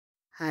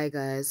Hi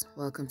guys,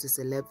 welcome to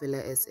Celeb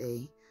Villa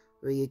SA,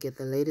 where you get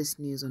the latest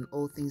news on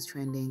all things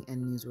trending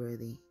and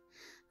newsworthy.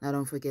 Now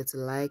don't forget to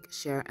like,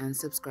 share and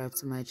subscribe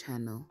to my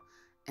channel.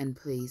 And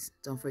please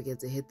don't forget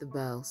to hit the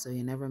bell so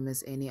you never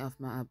miss any of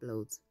my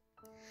uploads.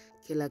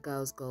 Killer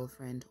Girl's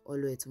girlfriend,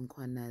 Oluetum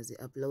Kwanazi,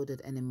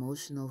 uploaded an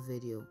emotional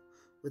video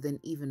with an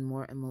even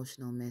more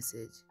emotional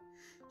message.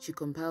 She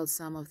compiled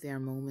some of their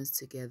moments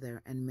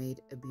together and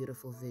made a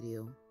beautiful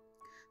video.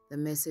 The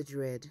message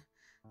read,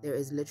 "There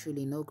is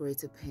literally no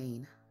greater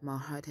pain. My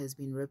heart has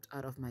been ripped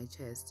out of my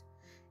chest.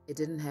 It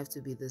didn't have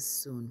to be this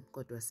soon,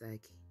 My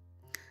Sakhii.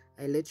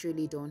 I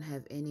literally don't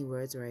have any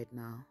words right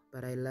now,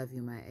 but I love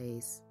you, my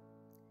ace.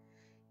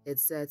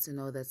 It's sad to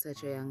know that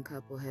such a young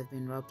couple have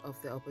been robbed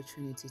of the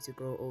opportunity to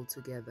grow old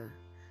together.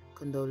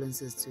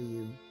 Condolences to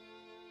you."